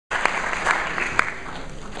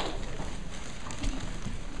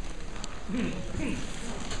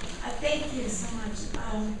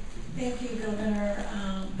Thank you, Governor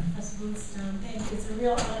Professor Bluestone. Thank you. It's a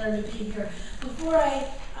real honor to be here. Before I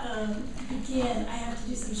begin, I have to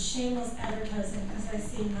do some shameless advertising because I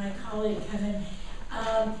see my colleague Kevin.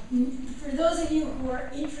 For those of you who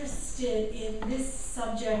are interested in this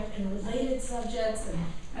subject and related subjects, and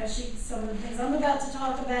actually some of the things I'm about to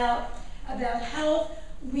talk about health,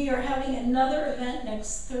 we are having another event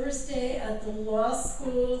next Thursday at the law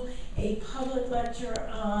school, a public lecture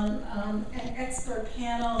on an expert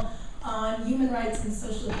panel on human rights and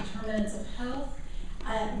social determinants of health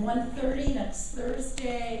at 1:30 next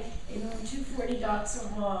Thursday in room 240 Doxer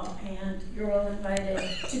Hall, and you're all invited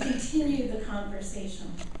to continue the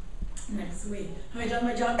conversation next week. Have I done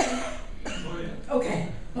my job?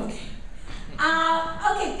 Okay. Okay,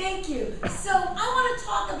 thank you. So I want to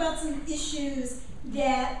talk about some issues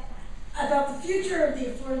about the future of the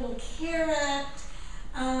Affordable Care Act,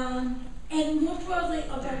 and more broadly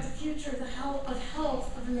about the future of the health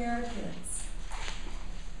of Americans.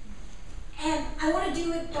 And I want to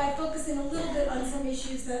do it by focusing a little bit on some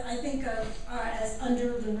issues that I think of as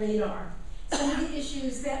under the radar. Some of the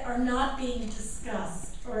issues that are not being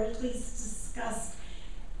discussed, or at least discussed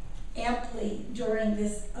amply during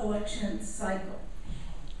this election cycle.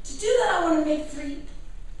 To do that, I want to make three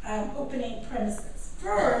opening premises.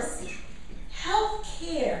 First, health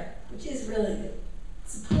care, which is really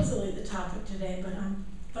supposedly the topic today, but I'm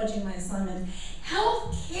fudging my assignment.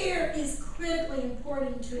 Health care is critically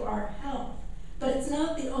important to our health, but it's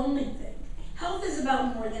not the only thing. Health is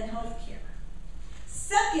about more than health care.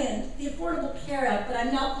 Second, the Affordable Care Act, but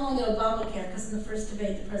I'm not calling it Obamacare because in the first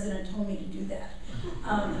debate the president told me to do that.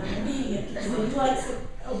 Immediately, so he likes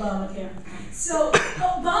Obamacare. So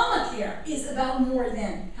Obamacare is about more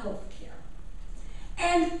than health care.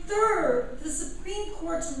 And third, the Supreme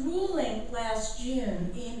Court's ruling last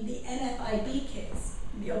June in the NFIB case,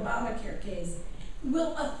 the Obamacare case,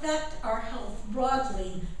 will affect our health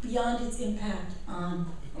broadly beyond its impact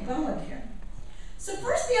on Obamacare. So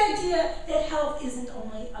first, the idea that health isn't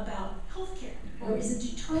only about health care or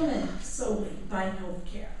isn't determined solely by health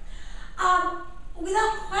care.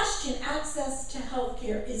 Without question, access to health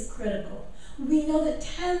care is critical. We know that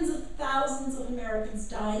tens of thousands of Americans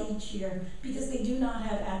die each year because they do not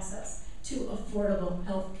have access to affordable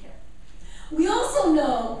health care. We also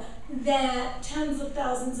know that tens of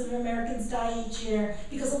thousands of Americans die each year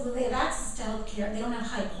because although they have access to health care, they don't have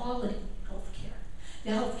high quality health care.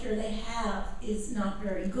 The health care they have is not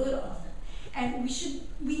very good often. And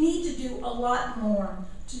we need to do a lot more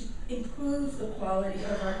to improve the quality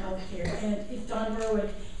of our health care. And if Don Berwick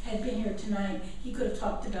had been here tonight, he could have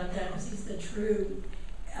talked about that because he's the true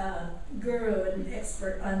guru and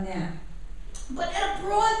expert on that. But at a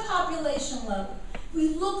broad population level,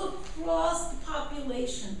 we look across the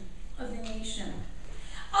population of the nation.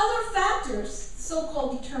 Other factors,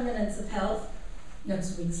 so-called determinants of health,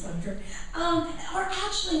 next week's lecture, are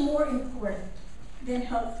actually more important than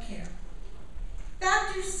health care.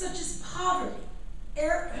 Factors such as poverty,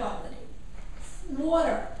 air quality,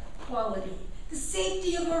 water quality, the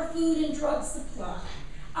safety of our food and drug supply,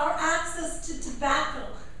 our access to tobacco,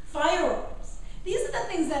 firearms. These are the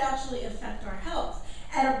things that actually affect our health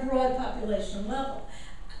at a broad population level.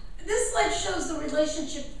 This slide shows the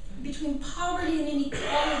relationship between poverty and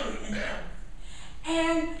inequality in health.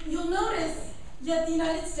 And you'll notice that the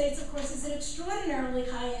United States, of course, is an extraordinarily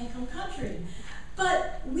high-income country.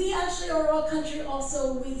 But we actually are a country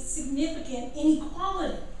also with significant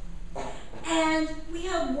inequality. And we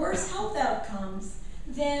have worse health outcomes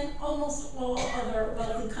than almost all other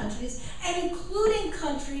wealthy countries, and including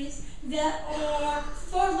countries that are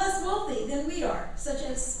far less wealthy than we are, such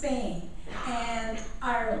as Spain and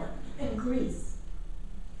Ireland and Greece.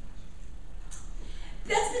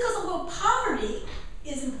 That's because although poverty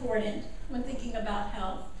is important when thinking about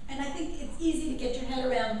health, and I think it's easy to get your head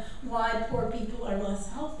around why poor people are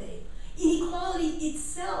less healthy, inequality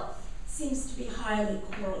itself seems to be highly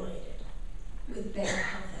correlated with better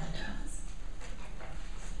health outcomes.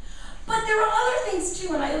 But there are other things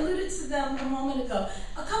too, and I alluded to them a moment ago.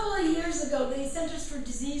 A couple of years ago, the Centers for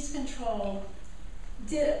Disease Control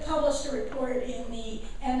published a report in the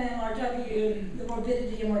MMRW, the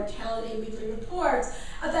Morbidity and Mortality Weekly Reports,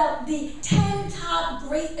 about the 10 top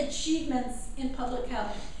great achievements in public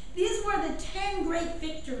health. These were the 10 great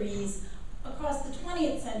victories across the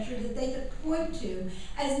 20th century that they could point to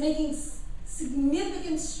as making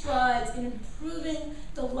significant strides in improving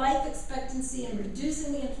the life expectancy and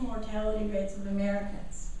reducing the infant mortality rates of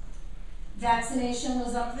Americans. Vaccination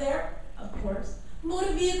was up there, of course.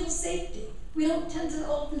 Motor vehicle safety. We don't tend to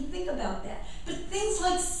often think about that. But things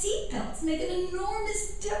like seatbelts make an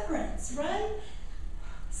enormous difference, right?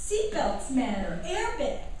 seatbelts matter,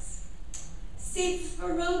 airbags,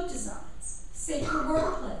 safer road designs, safer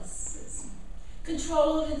workplaces,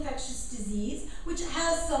 control of infectious disease, which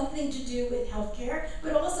has something to do with healthcare,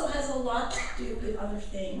 but also has a lot to do with other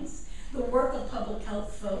things, the work of public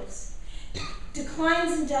health folks.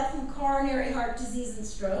 Declines in death from coronary heart disease and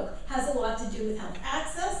stroke has a lot to do with health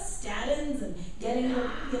access, statins, and getting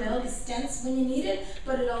the stents when you need it,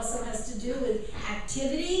 but it also has to do with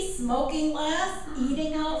activity, smoking less,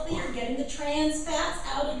 eating healthier, getting the trans fats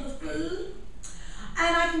out of the food,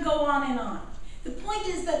 and I can go on and on. The point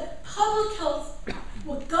is that public health,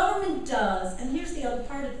 what government does, and here's the other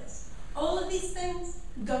part of this, all of these things,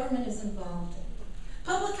 government is involved in.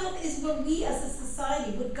 Public health is what we as a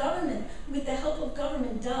society, what government, with the help of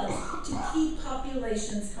government, does to keep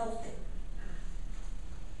populations healthy.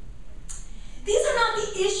 These are not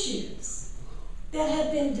the issues that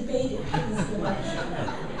have been debated in this election.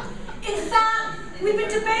 In fact, we've been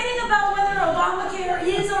debating about whether Obamacare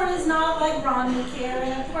is or is not like Romneycare,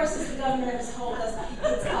 and of course, as the governor has told us,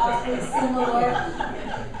 it's awfully similar.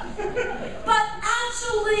 But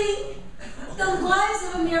actually, the lives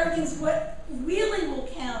of Americans, what really will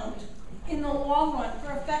count in the long run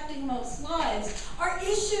for affecting most lives, are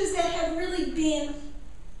issues that have really been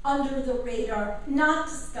under the radar, not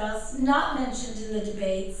discussed, not mentioned in the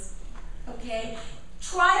debates, okay?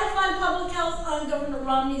 Try to find public health on Governor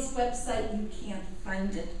Romney's website. You can't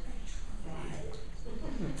find it.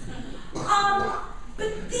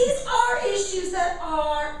 But these are issues that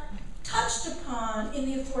are touched upon in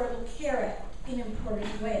the Affordable Care Act in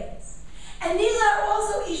important ways. And these are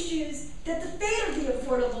also issues that the fate of the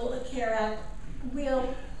Affordable Care Act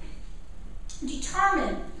will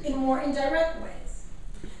determine in more indirect ways.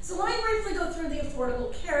 So let me briefly go through the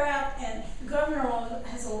Affordable Care Act, and the governor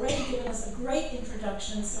has already given us a great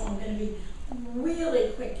introduction, so I'm going to be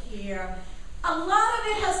really quick here. A lot of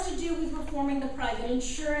it has to do with reforming the private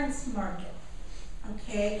insurance market.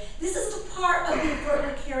 Okay, this is the part of the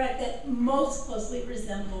Affordable Care Act that most closely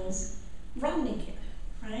resembles Romneycare,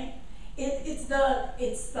 right? It's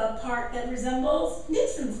the part that resembles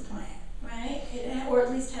Nixon's plan, right? Or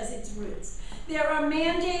at least has its roots. There are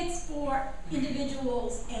mandates for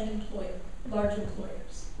individuals and large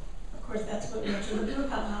employers. Of course, that's what much of the Blue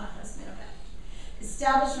Collar has been about.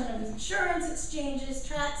 Establishment of insurance exchanges,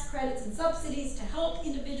 tax credits, and subsidies to help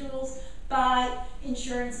individuals buy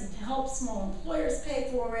insurance and to help small employers pay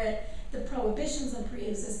for it. The prohibitions on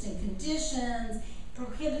pre-existing conditions,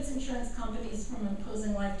 prohibits insurance companies from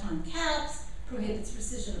imposing lifetime caps, prohibits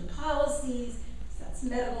rescission of policies, that's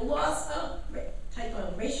medical loss type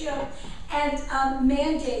of ratio, and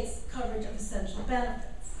mandates coverage of essential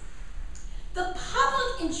benefits. The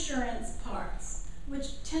public insurance parts,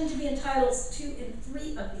 which tend to be in Titles 2 and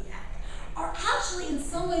 3 of the Act, are actually in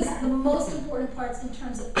some ways the most important parts in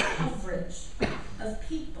terms of coverage of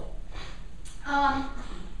people. And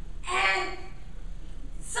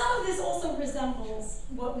some of this also resembles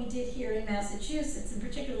what we did here in Massachusetts, and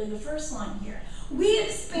particularly the first line here. We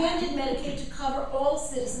expanded Medicaid to cover all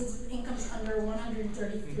citizens with incomes under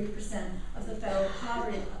 133% of the federal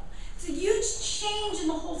poverty level. It's a huge change in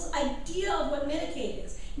the whole idea of what Medicaid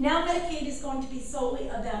is. Now Medicaid is going to be solely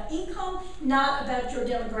about income, not about your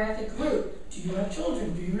demographic group. Do you have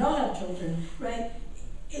children? Do you not have children? Right?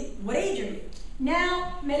 What age are you?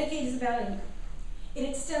 Now Medicaid is about income. It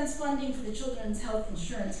extends funding for the Children's Health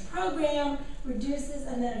Insurance Program, reduces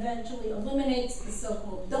and then eventually eliminates the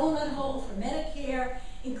so-called donut hole for Medicare,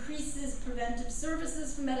 increases preventive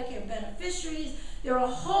services for Medicare beneficiaries. There are a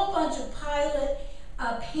whole bunch of pilot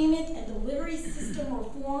payment and delivery system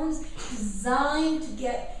reforms designed to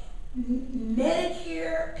get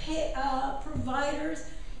Medicare providers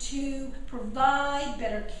to provide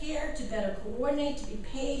better care, to better coordinate, to be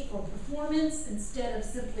paid for performance instead of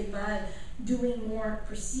simply by doing more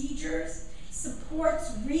procedures,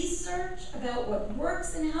 supports research about what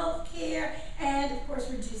works in healthcare, and of course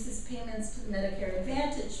reduces payments to the Medicare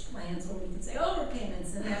Advantage plans, or we could say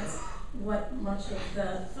overpayments, and that's what much of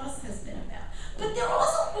the fuss has been about. But there are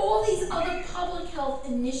also all these other public health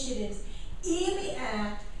initiatives in the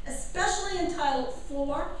Act, especially in Title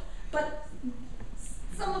 4, but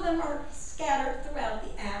some of them are scattered throughout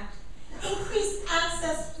the Act. Increased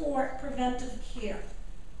access for preventive care.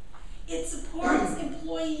 It supports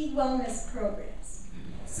employee wellness programs,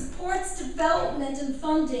 supports development and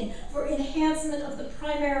funding for enhancement of the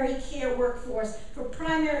primary care workforce, for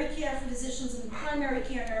primary care physicians and primary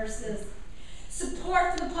care nurses,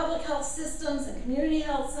 support for the public health systems and community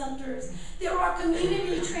health centers. There are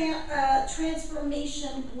community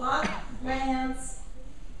transformation block grants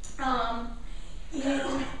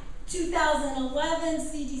 2011,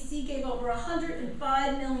 CDC gave over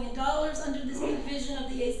 $105 million under this provision of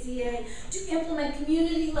the ACA to implement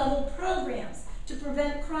community-level programs to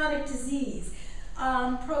prevent chronic disease,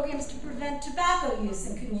 programs to prevent tobacco use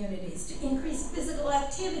in communities, to increase physical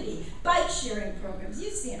activity, bike sharing programs.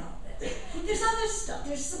 You've seen all this. There's other stuff.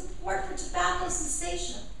 There's support for tobacco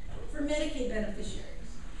cessation for Medicaid beneficiaries.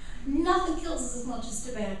 Nothing kills us as much as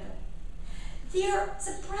tobacco. There's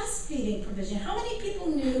a breastfeeding provision. How many people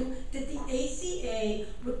knew that the ACA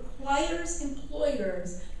requires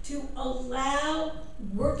employers to allow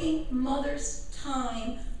working mothers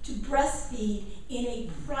time to breastfeed in a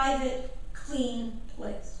private, clean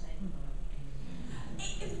place?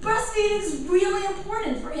 Breastfeeding is really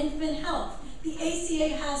important for infant health. The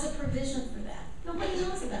ACA has a provision for that. Nobody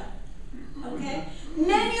knows about it. Okay?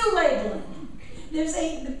 Menu labeling. There's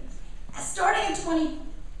starting in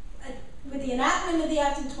with the enactment of the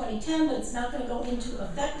Act in 2010, but it's not going to go into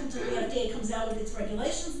effect until the FDA comes out with its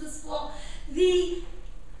regulations this fall. The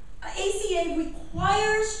ACA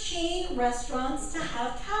requires chain restaurants to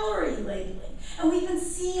have calorie labeling. And we've been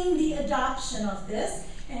seeing the adoption of this.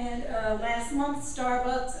 And last month,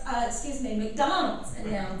 McDonald's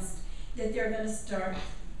announced that they're going to start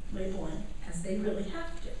labeling, as they really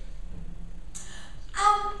have to.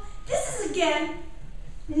 This is, again,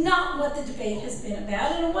 not what the debate has been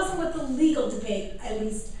about, and it wasn't what the legal debate, at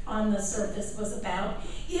least on the surface, was about.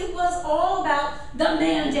 It was all about the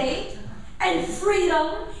mandate and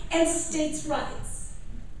freedom and states' rights.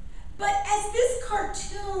 But as this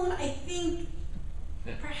cartoon, I think,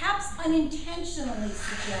 perhaps unintentionally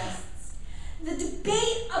suggests, the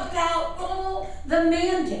debate about all the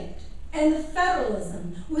mandate and the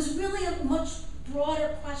federalism was really a much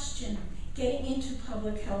broader question getting into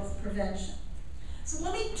public health prevention. So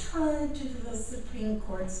let me turn to the Supreme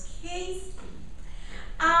Court's case.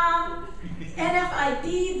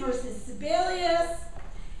 NFIB versus Sebelius.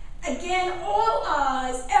 Again, all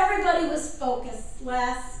eyes, everybody was focused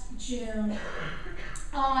last June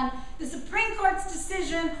on the Supreme Court's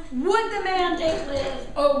decision, would the mandate live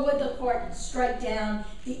or would the court strike down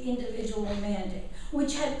the individual mandate,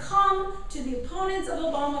 which had come to the opponents of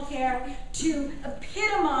Obamacare to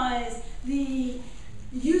epitomize the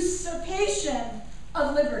usurpation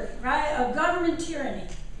of liberty, right? Of government tyranny.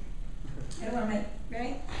 I don't want to make,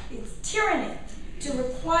 right? It's tyranny to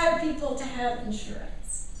require people to have insurance.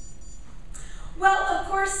 Well, of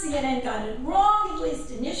course, CNN got it wrong, at least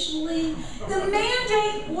initially. The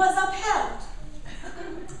mandate was upheld.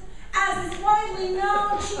 As is widely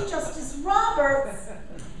known, Chief Justice Roberts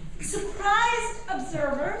surprised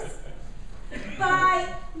observers by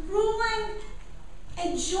ruling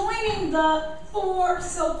and joining the 4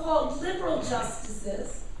 so-called liberal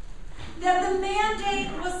justices that the mandate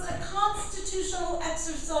was a constitutional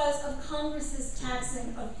exercise of Congress's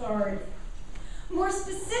taxing authority. More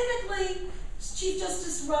specifically, Chief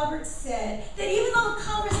Justice Roberts said that even though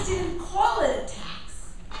Congress didn't call it a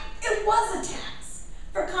tax, it was a tax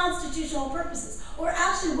for constitutional purposes. Or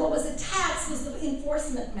actually what was a tax was the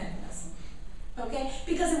enforcement mechanism, okay?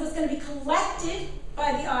 Because it was going to be collected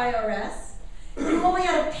by the IRS. You only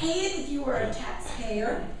had to pay it if you were a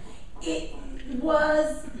taxpayer. It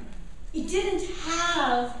didn't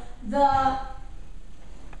have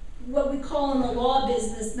what we call in the law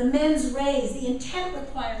business, the mens res, the intent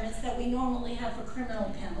requirements that we normally have for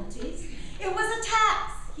criminal penalties. It was a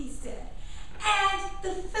tax, he said. And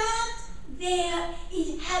the fact that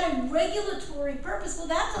it had a regulatory purpose, well,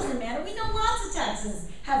 that doesn't matter. We know lots of taxes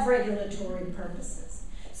have regulatory purposes.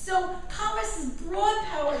 So Congress's broad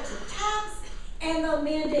power to tax, and the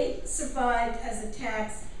mandate survived as a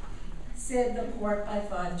tax, said the court by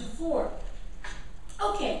 5-4.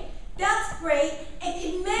 Okay, that's great, and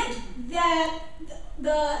it meant that the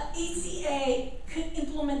ACA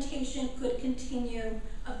implementation could continue.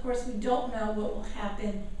 Of course, we don't know what will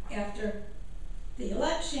happen after the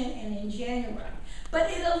election and in January. But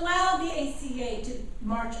it allowed the ACA to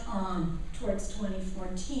march on towards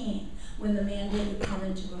 2014, when the mandate would come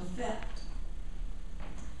into effect.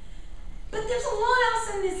 But there's a lot else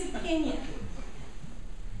in this opinion.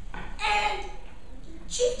 And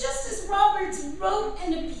Chief Justice Roberts wrote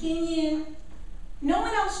an opinion, no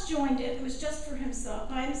one else joined it was just for himself,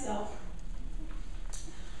 by himself,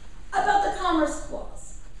 about the Commerce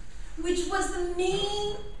Clause, which was the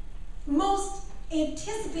main, most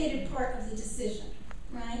anticipated part of the decision,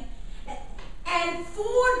 right? And 4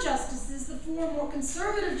 justices, the 4 more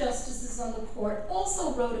conservative justices on the court,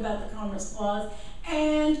 also wrote about the Commerce Clause,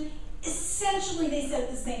 and essentially they said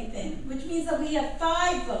the same thing, which means that we have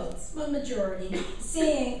 5 votes, a majority,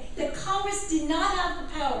 saying that Congress did not have the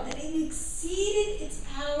power, that it exceeded its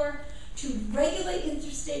power to regulate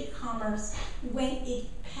interstate interstate commerce when it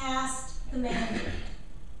passed the mandate.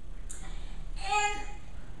 And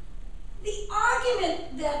the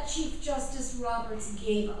argument that Chief Justice Roberts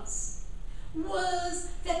gave us was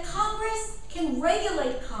that Congress can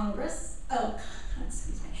regulate Congress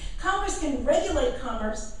can regulate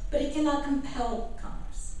commerce, but it cannot compel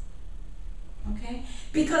commerce. Okay?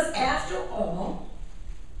 Because after all,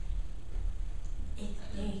 if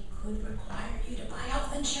they could require you to buy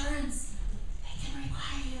health insurance, they can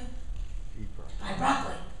require you to buy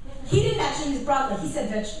broccoli. He didn't actually use broccoli, he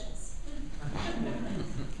said vegetables.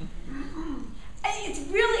 And it's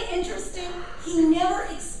really interesting, he never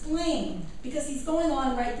explained, because he's going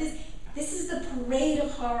on, right, this is the parade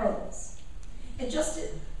of horribles. And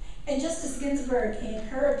Justice Ginsburg, in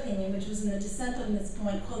her opinion, which was in the dissent on this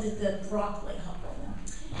point, called it the broccoli horrible.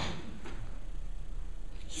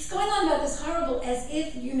 He's going on about this horrible as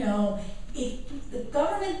if, you know, if the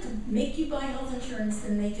government could make you buy health insurance,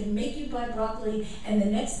 then they could make you buy broccoli, and the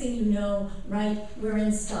next thing you know, right, we're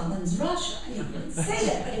in Stalin's Russia. I mean, he didn't say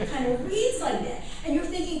that, but it kind of reads like that. And you're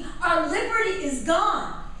thinking, our liberty is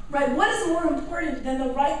gone, right? What is more important than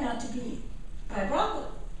the right not to buy broccoli?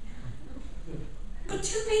 But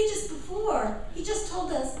 2 pages before, he just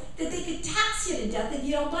told us that they could tax you to death if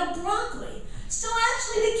you don't buy broccoli. So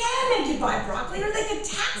actually, they can make you buy broccoli, or they could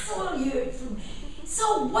tax you.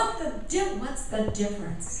 So what's the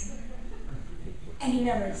difference? And he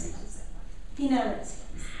never explains it. He never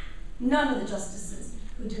explains it. None of the justices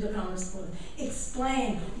who do the Commerce Clause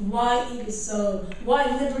explain why it is so, why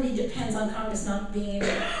liberty depends on Congress not being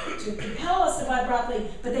able to compel us to buy broccoli,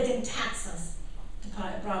 but they can tax us to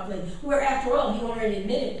buy broccoli, where after all, he already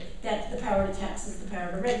admitted that the power to tax is the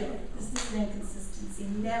power to regulate. This is an inconsistency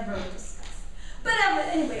never discussed. But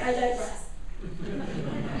anyway, I digress.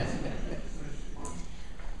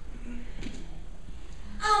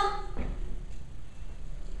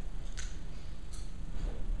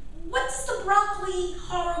 What does the broccoli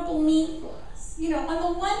horrible mean for us? You know,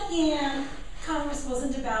 on the one hand, Congress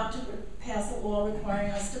wasn't about to pass a law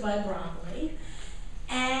requiring us to buy broccoli,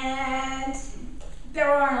 and there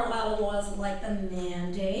aren't a lot of laws like the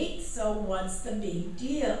mandate, so what's the big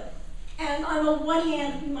deal? And on the one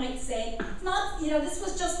hand, we might say, this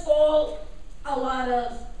was just all a lot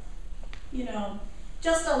of,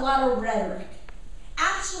 just a lot of rhetoric.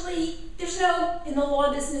 Actually, there's no, in the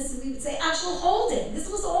law business, we would say, actual holding. This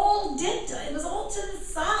was all dicta. It was all to the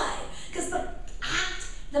side, because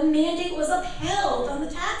the mandate was upheld on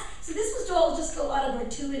the tax. So this was all just a lot of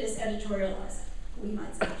gratuitous editorializing, we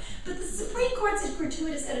might say. But the Supreme Court said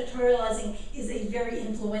gratuitous editorializing is a very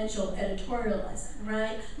influential editorializing,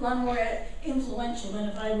 right? A lot more influential than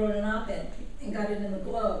if I wrote an op-ed and got it in the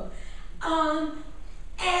Globe.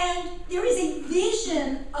 And there is a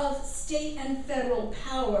vision of state and federal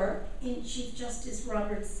power in Chief Justice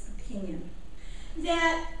Roberts' opinion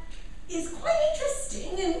that is quite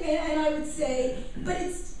interesting, and I would say, but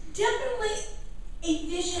it's definitely a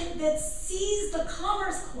vision that sees the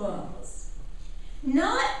Commerce Clause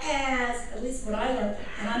not as, at least what I learned,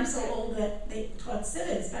 and I'm so old that they taught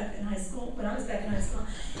civics back in high school, when I was back in high school,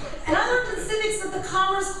 and I learned in civics that the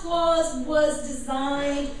Commerce Clause was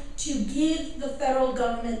designed to give the federal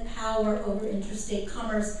government power over interstate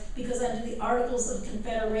commerce, because under the Articles of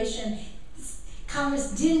Confederation,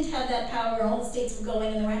 Congress didn't have that power, and all the states were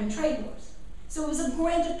going and they were having trade wars. So it was a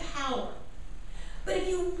grant of power. But if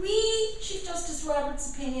you read Chief Justice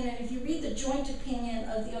Roberts' opinion, and if you read the joint opinion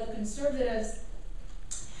of the other conservatives,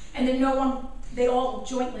 and then they all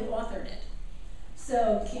jointly authored it,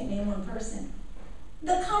 so you can't name one person,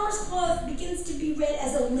 the Commerce Clause begins to be read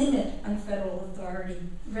as a limit on federal authority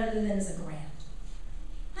rather than as a grant.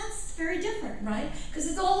 That's very different, right? Because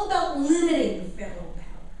it's all about limiting the federal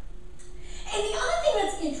power. And the other thing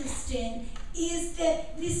that's interesting is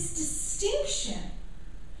that this distinction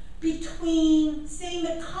between saying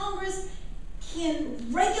that Congress can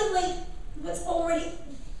regulate what's already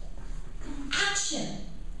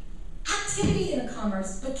activity in a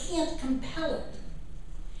commerce, but can't compel it,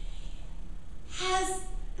 has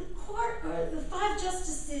the court, or the 5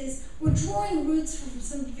 justices, were drawing roots from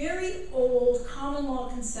some very old common law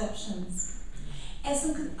conceptions and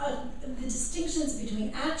some the distinctions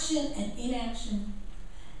between action and inaction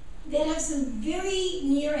that have some very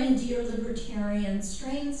near and dear libertarian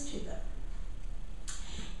strains to them.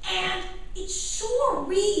 And it sure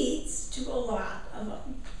reads to a lot of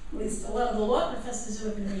them, at least a lot of the law professors who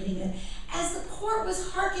have been reading it, as the court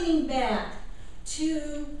was hearkening back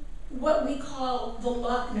to what we call the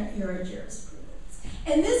Lochner-era jurisprudence.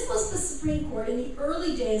 And this was the Supreme Court in the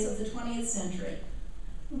early days of the 20th century,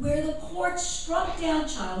 where the court struck down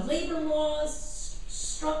child labor laws,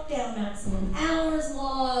 struck down maximum hours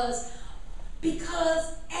laws,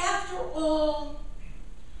 because after all,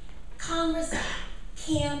 Congress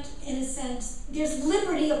can't, in a sense, there's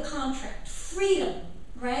liberty of contract, freedom,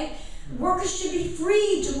 right? Workers should be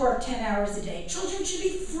free to work 10 hours a day. Children should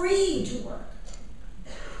be free to work.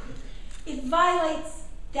 It violates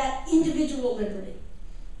that individual liberty.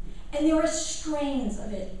 And there are strains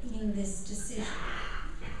of it in this decision.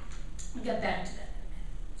 We'll get back to that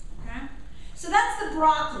in a minute, okay? So that's the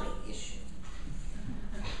broccoli issue.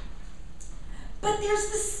 But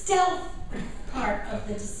there's the stealth part of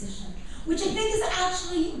the decision, which I think is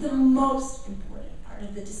actually the most important part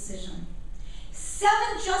of the decision.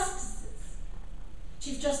 7 justices,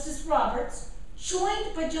 Chief Justice Roberts,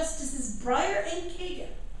 joined by Justices Breyer and Kagan,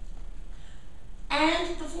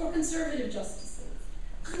 and the 4 conservative justices,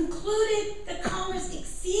 concluded that Congress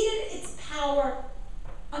exceeded its power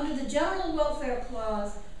under the General Welfare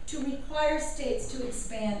Clause to require states to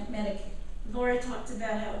expand Medicaid. We've already talked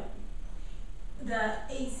about how the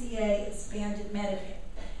ACA expanded Medicaid.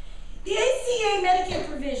 The ACA Medicaid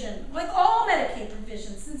provision, like all Medicaid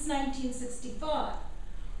provisions since 1965,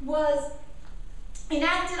 was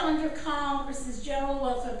enacted under Congress's general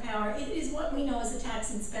welfare power. It is what we know as a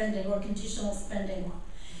tax and spending or conditional spending law.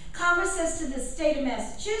 Congress says to the state of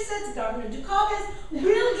Massachusetts, Governor Dukakis,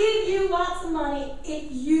 we'll give you lots of money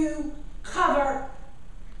if you cover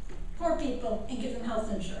poor people and give them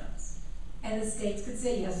health insurance. And the states could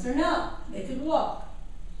say yes or no. They could walk.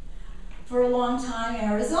 For a long time,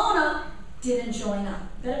 Arizona didn't join up.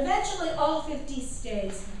 But eventually, all 50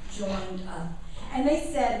 states joined up. And they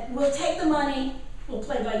said, we'll take the money, we'll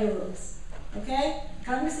play by your rules. Okay?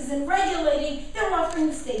 Congress isn't regulating, they're offering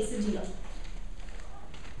the states a deal.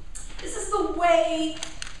 This is the way,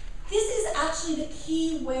 this is actually the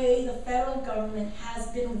key way the federal government has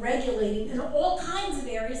been regulating in all kinds of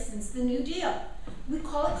areas since the New Deal. We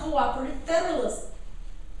call it cooperative federalism.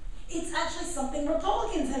 It's actually something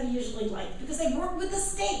Republicans have usually liked because they work with the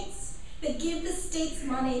states. They give the states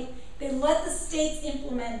money, they let the states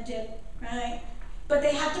implement it, right? But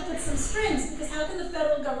they have to put some strings because how can the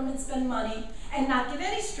federal government spend money and not give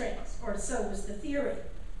any strings? Or so was the theory.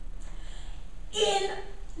 In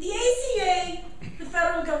the ACA, the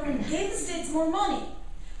federal government gave the states more money,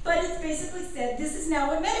 but it's basically said this is now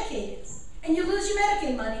what Medicaid is. And you lose your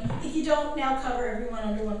Medicaid money if you don't now cover everyone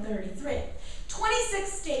under 133.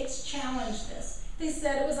 26 states challenged this. They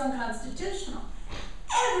said it was unconstitutional.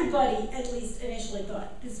 Everybody, at least initially,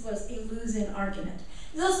 thought this was a losing argument.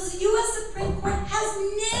 The U.S. Supreme Court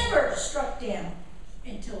has never struck down,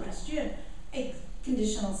 until last June, a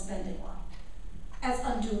conditional spending law as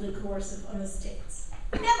unduly coercive on the states.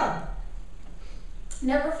 Never.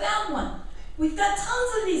 Never found one. We've got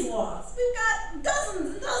tons of these laws. We've got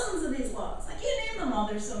dozens and dozens of these laws. I can't name them all,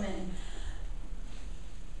 there's so many.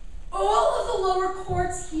 All of the lower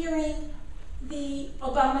courts hearing the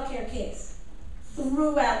Obamacare case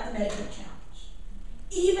threw out the Medicare challenge.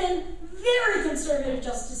 Even very conservative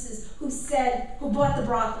justices who bought the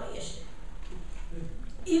broccoli issue.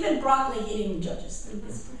 Even broccoli-eating judges threw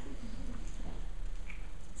this.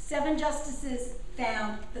 7 justices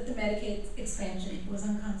found that the Medicaid expansion was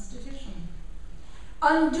unconstitutional.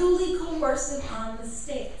 Unduly coercive on the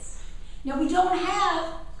states. Now, we don't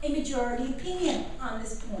have a majority opinion on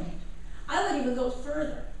this point. I would even go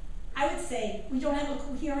further. I would say we don't have a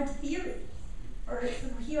coherent theory or a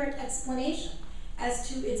coherent explanation as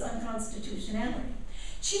to its unconstitutionality.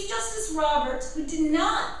 Chief Justice Roberts, who did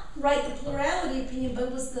not write the plurality opinion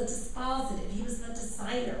but was the dispositive, he was the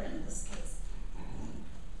decider in this case,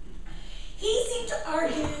 he seemed to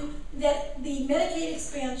argue that the Medicaid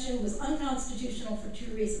expansion was unconstitutional for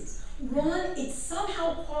 2 reasons. One, it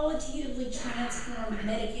somehow qualitatively transformed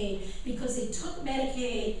Medicaid because it took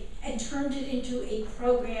Medicaid and turned it into a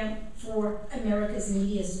program for America's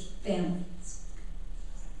neediest families.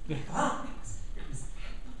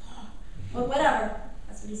 But whatever,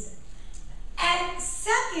 that's what he said. And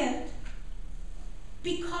second,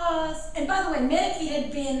 because, and by the way, Medicaid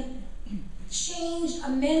had been changed,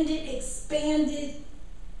 amended, expanded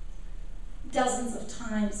dozens of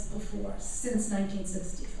times before, since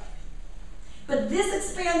 1965. But this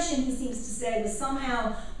expansion, he seems to say, was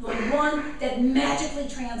somehow the one that magically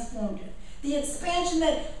transformed it. The expansion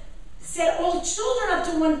that said all children up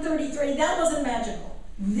to 133, that wasn't magical.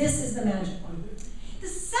 This is the magic one. The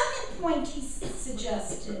second point he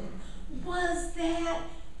suggested was that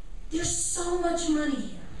there's so much money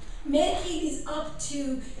here. Medicaid is up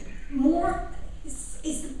to more, is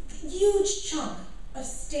a huge chunk of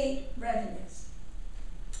state revenues.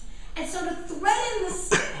 And so to threaten the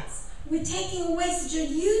states with taking away such a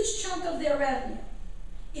huge chunk of their revenue,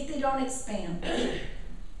 if they don't expand,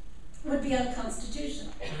 be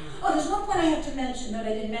unconstitutional. Oh, there's one point I have to mention that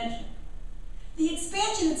I didn't mention. The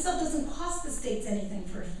expansion itself doesn't cost the states anything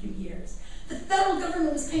for a few years. The federal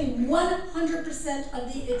government was paying 100%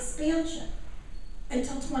 of the expansion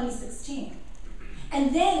until 2016.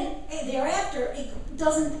 And then thereafter, it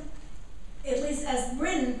doesn't, at least as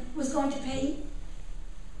Britain, was going to pay,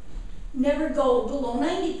 never go below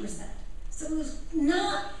 90%. So it was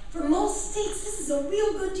not, for most states, this is a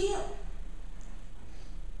real good deal.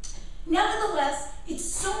 Nevertheless, it's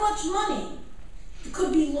so much money that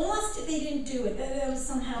could be lost if they didn't do it. That was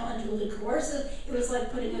somehow unduly coercive. It was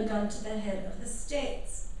like putting a gun to the head of the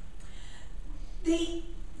states. The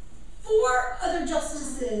 4 other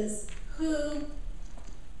justices who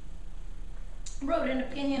wrote an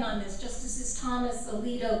opinion on this, Justices Thomas,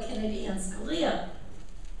 Alito, Kennedy, and Scalia,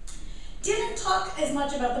 didn't talk as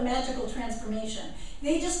much about the magical transformation.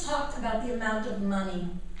 They just talked about the amount of money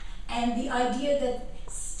and the idea that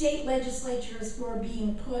state legislatures were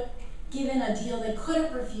being given a deal they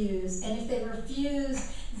couldn't refuse, and if they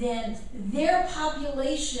refused, then their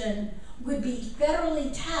population would be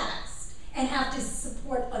federally taxed and have to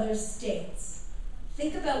support other states.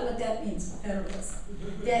 Think about what that means for federalism.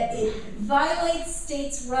 That it violates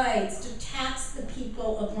states' rights to tax the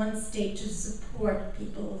people of one state to support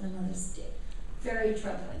people of another state. Very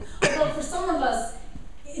troubling. Although for some of us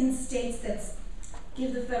in states that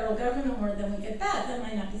give the federal government more than we get back, that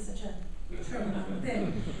might not be such a troubling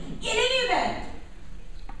thing. In any event,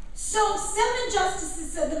 so 7 justices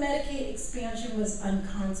said the Medicaid expansion was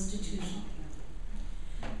unconstitutional.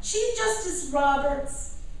 Chief Justice Roberts,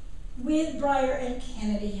 with Breyer and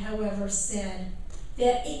Kennedy, however, said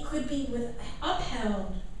that it could be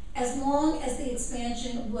upheld as long as the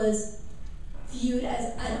expansion was viewed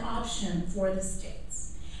as an option for the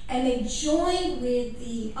states. And they joined with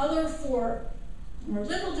the other 4 more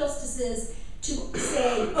liberal justices to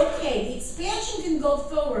say, okay, the expansion can go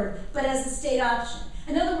forward, but as a state option.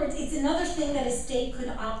 In other words, it's another thing that a state could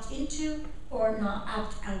opt into or not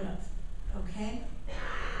opt out of, okay?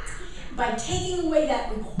 By taking away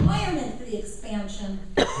that requirement for the expansion,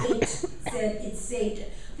 they said it saved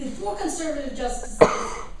it. The 4 conservative justices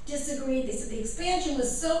disagreed. They said the expansion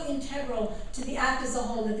was so integral to the act as a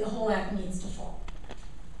whole that the whole act needs to fall.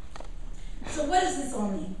 So what does this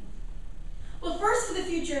all mean? Well, first, for the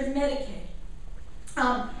future of Medicaid.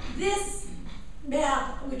 This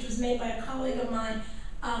map, which was made by a colleague of mine,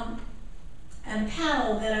 and a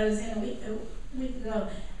panel that I was in a week ago,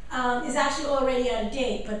 is actually already out of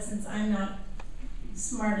date, but since I'm not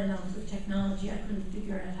smart enough with technology, I couldn't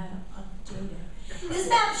figure out how to update it. This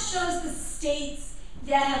map shows the states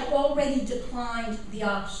that have already declined the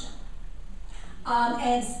option.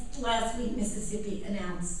 And last week, Mississippi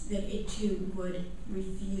announced that it too would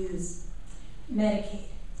refuse Medicaid,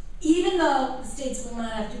 even though the states will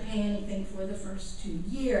not have to pay anything for the first 2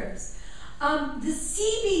 years. The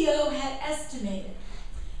CBO had estimated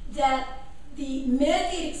that the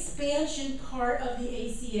Medicaid expansion part of the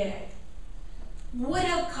ACA would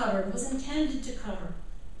have covered, was intended to cover,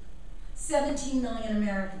 17 million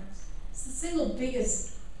Americans. It's the single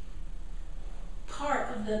biggest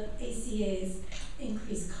part of the ACA's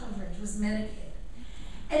increased coverage was Medicaid.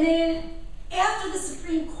 And then after the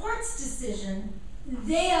Supreme Court's decision,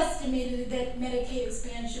 they estimated that Medicaid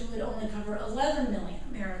expansion would only cover 11 million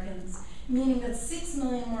Americans, meaning that 6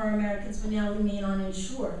 million more Americans would now remain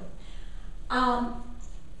uninsured. Of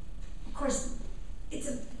course,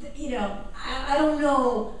 it's I don't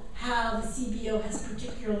know how the CBO has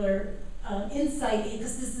particular insight,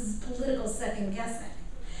 because this is political second guessing.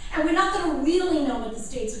 And we're not going to really know what the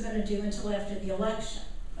states are going to do until after the election,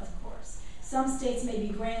 of course. Some states may be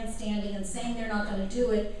grandstanding and saying they're not going to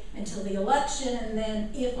do it until the election, and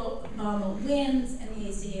then if Obama wins and the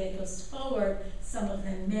ACA goes forward, some of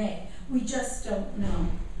them may. We just don't know.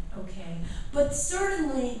 Okay, but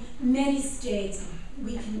certainly many states,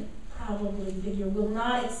 we can probably figure, will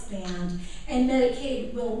not expand, and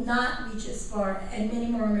Medicaid will not reach as far, and many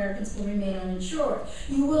more Americans will remain uninsured.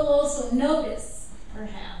 You will also notice,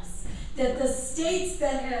 perhaps, that the states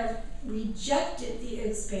that have rejected the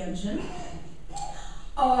expansion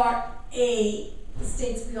are A, the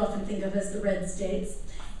states we often think of as the red states,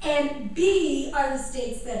 and B, are the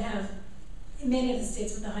states that have many of the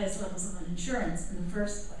states with the highest levels of uninsurance in the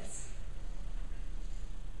first place.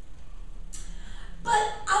 But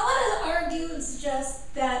I want to argue and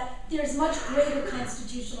suggest that there's much greater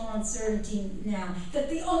constitutional uncertainty now, that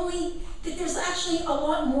there's actually a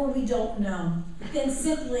lot more we don't know than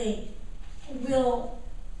simply will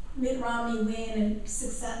Mitt Romney win and be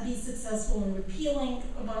successful in repealing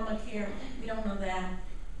Obamacare. We don't know that.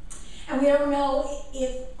 And we don't know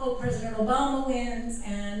if President Obama wins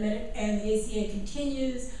and the ACA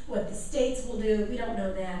continues, what the states will do. We don't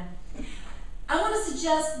know that. I want to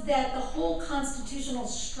suggest that the whole constitutional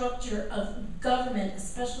structure of government,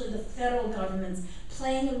 especially the federal government's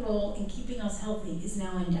playing a role in keeping us healthy, is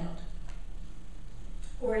now in doubt.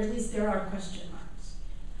 Or at least there are question marks.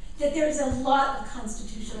 That there is a lot of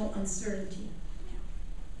constitutional uncertainty.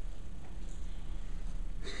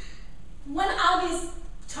 One obvious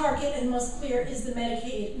target and most clear is the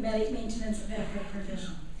Medicaid maintenance of effort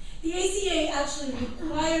provision. The ACA actually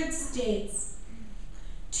required states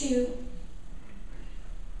to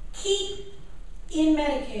keep in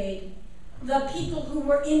Medicaid the people who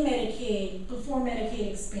were in Medicaid before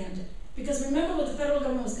Medicaid expanded. Because remember, what the federal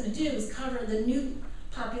government was going to do was cover the new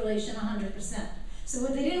population 100%. So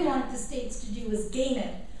what they didn't want the states to do was game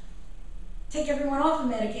it, take everyone off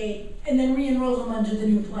of Medicaid, and then re-enroll them under the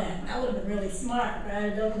new plan. That would have been really smart,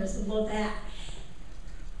 right? Governors would love that.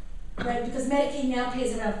 Right, because Medicaid now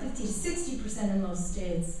pays around 50 to 60% in most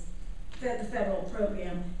states, the federal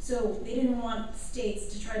program. So they didn't want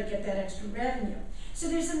states to try to get that extra revenue. So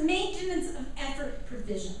there's a maintenance of effort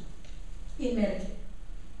provision in Medicaid.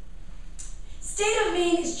 State of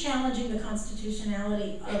Maine is challenging the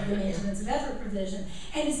constitutionality of the maintenance of effort provision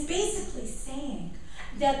and is basically saying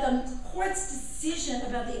that the court's decision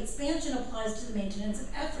about the expansion applies to the maintenance of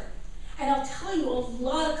effort. And I'll tell you, a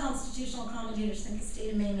lot of constitutional commentators think the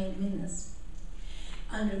state of Maine may win this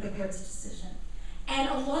under the court's decision. And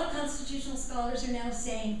a lot of constitutional scholars are now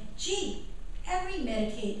saying, gee, every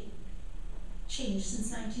Medicaid change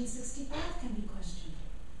since 1965 can be questioned.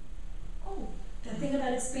 Oh, that thing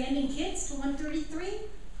about expanding kids to 133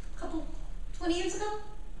 20 years ago,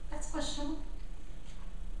 that's questionable.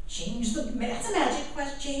 That's a magic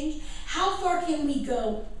question, change. How far can we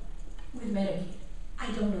go with Medicaid? I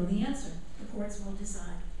don't know the answer. The courts will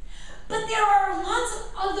decide. But there are lots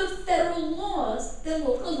of other federal laws that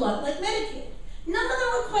look a lot like Medicaid. None of them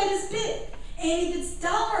are quite as big. And if it's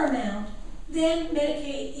dollar amount, then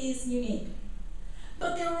Medicaid is unique.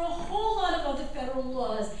 But there are a whole lot of other federal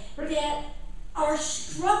laws that are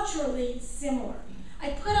structurally similar. I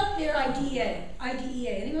put up there IDEA.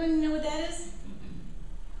 Anyone know what that is?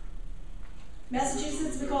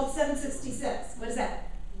 Massachusetts, we call it 766. What is that?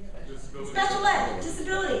 Special Ed,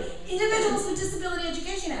 disability. Individuals with Disability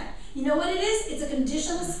Education Act. You know what it is? It's a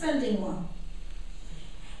conditional spending law.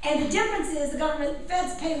 And the difference is the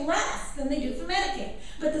feds pay less than they do for Medicaid.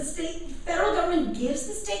 But the federal government gives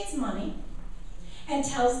the states money and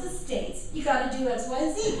tells the states, you gotta do X,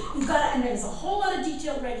 Y, Z. And there's a whole lot of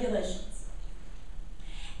detailed regulations.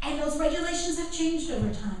 And those regulations have changed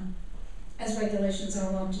over time, as regulations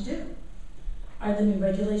are wont to do. Are the new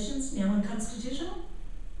regulations now unconstitutional?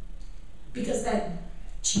 Because that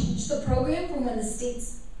changed the program from when the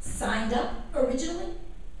states signed up originally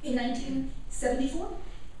in 1974?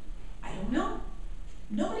 I don't know.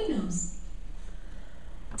 Nobody knows.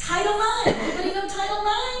 Title IX. Anybody know Title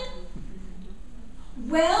IX?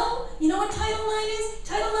 Well, you know what Title IX is?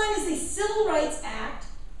 Title IX is a civil rights act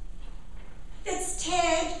that's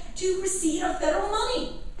tagged to receipt of federal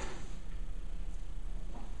money.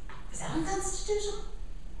 Is that unconstitutional?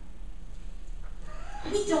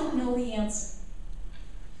 We don't know the answer.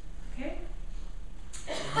 Okay?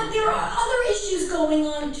 But there are other issues going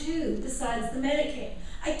on too, besides the Medicaid.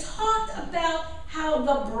 I talked about how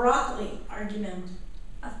the broccoli argument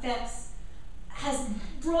has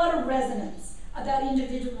broader resonance about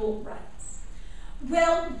individual rights.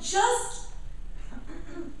 Well, just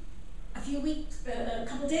a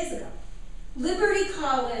couple days ago, Liberty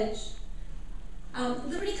College,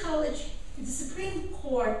 the Supreme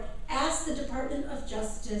Court asked the Department of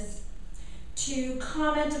Justice to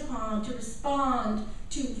respond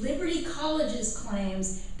to Liberty College's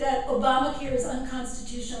claims that Obamacare is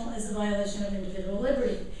unconstitutional as a violation of individual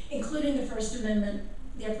liberty, including their First Amendment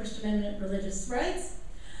religious rights,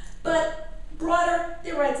 but broader,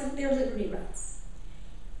 their liberty rights.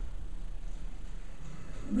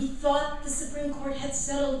 We thought the Supreme Court had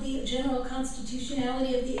settled the general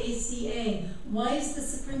constitutionality of the ACA. Why is the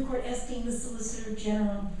Supreme Court asking the Solicitor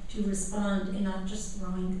General to respond and not just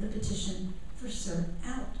throwing the petition for cert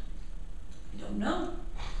out? I don't know.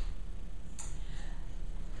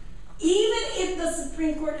 Even if the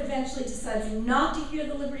Supreme Court eventually decides not to hear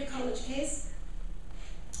the Liberty College case,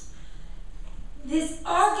 this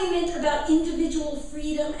argument about individual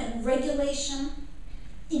freedom and regulation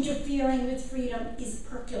interfering with freedom is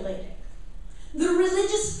percolating. The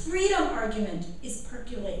religious freedom argument is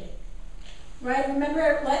percolating. Right?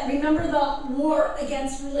 Remember the war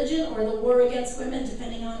against religion or the war against women,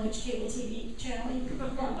 depending on which cable TV channel you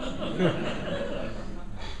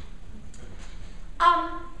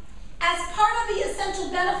As part of the Essential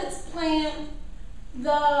Benefits Plan,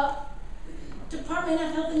 the Department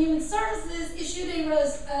of Health and Human Services issued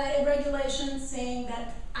a regulation saying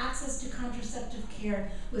that access to contraceptive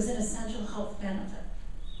care was an essential health benefit.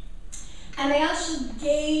 And they actually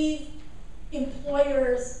gave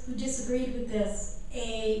employers who disagreed with this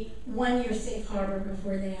a 1-year safe harbor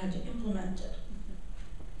before they had to implement it.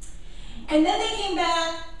 And then they came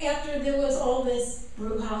back after there was all this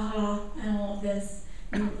brouhaha and all of this,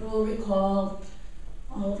 you will recall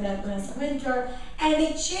all of that last winter, and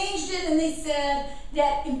they changed it and they said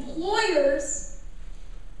that employers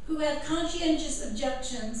who have conscientious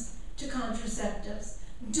objections to contraceptives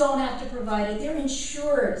don't have to provide it, their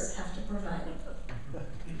insurers have to provide it.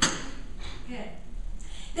 Okay.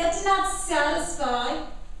 That did not satisfy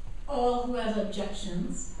all who have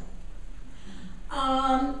objections.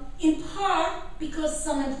 In part because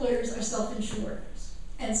some employers are self-insurers,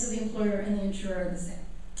 and so the employer and the insurer are the same.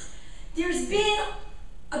 There's been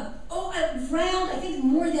around, I think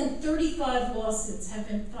more than 35 lawsuits have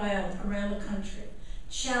been filed around the country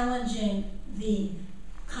challenging the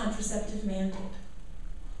contraceptive mandate.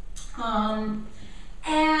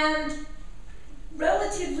 And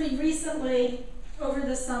relatively recently, over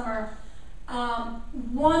the summer,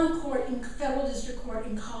 one court, federal district court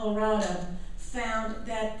in Colorado, found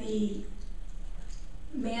that the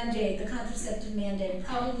mandate, the contraceptive mandate,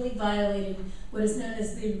 probably violated what is known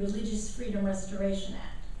as the Religious Freedom Restoration Act.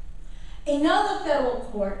 Another federal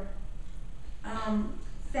court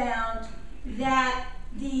found that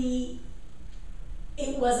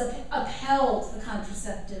it was upheld the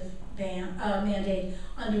contraceptive mandate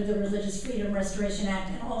under the Religious Freedom Restoration Act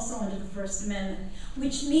and also under the First Amendment,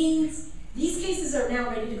 which means these cases are now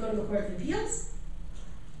ready to go to the Court of Appeals.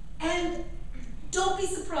 And don't be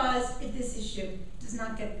surprised if this issue does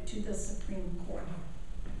not get to the Supreme Court.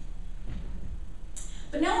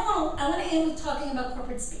 But now I want to end with talking about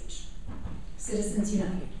corporate speech, Citizens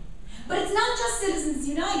United. But it's not just Citizens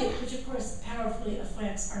United, which of course powerfully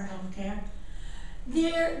affects our health care.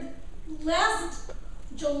 Last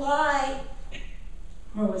July,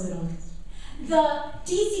 or was it August, the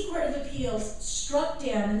DC Court of Appeals struck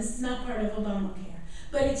down, and this is not part of Obamacare,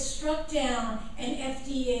 but it struck down an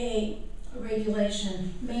FDA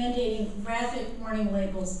regulation mandating graphic warning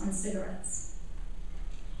labels on cigarettes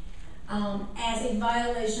as a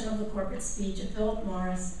violation of the corporate speech of Philip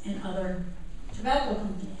Morris and other tobacco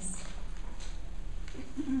companies.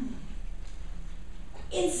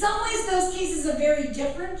 In some ways, those cases are very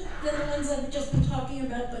different than the ones I've just been talking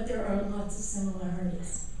about, but there are lots of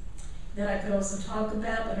similarities that I could also talk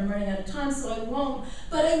about, but I'm running out of time, so I won't.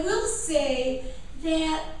 But I will say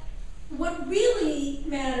that what really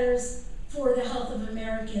matters for the health of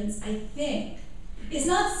Americans, I think, is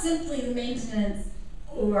not simply the maintenance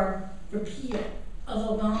or repeal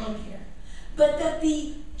of Obamacare, but that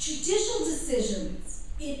the judicial decisions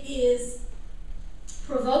it is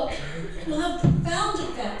provoked will have profound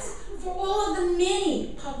effects for all of the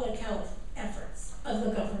many public health efforts of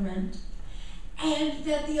the government, and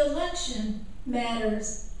that the election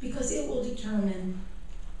matters because it will determine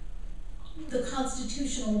the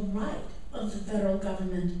constitutional right of the federal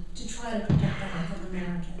government to try to protect the health of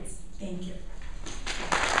Americans. Thank you.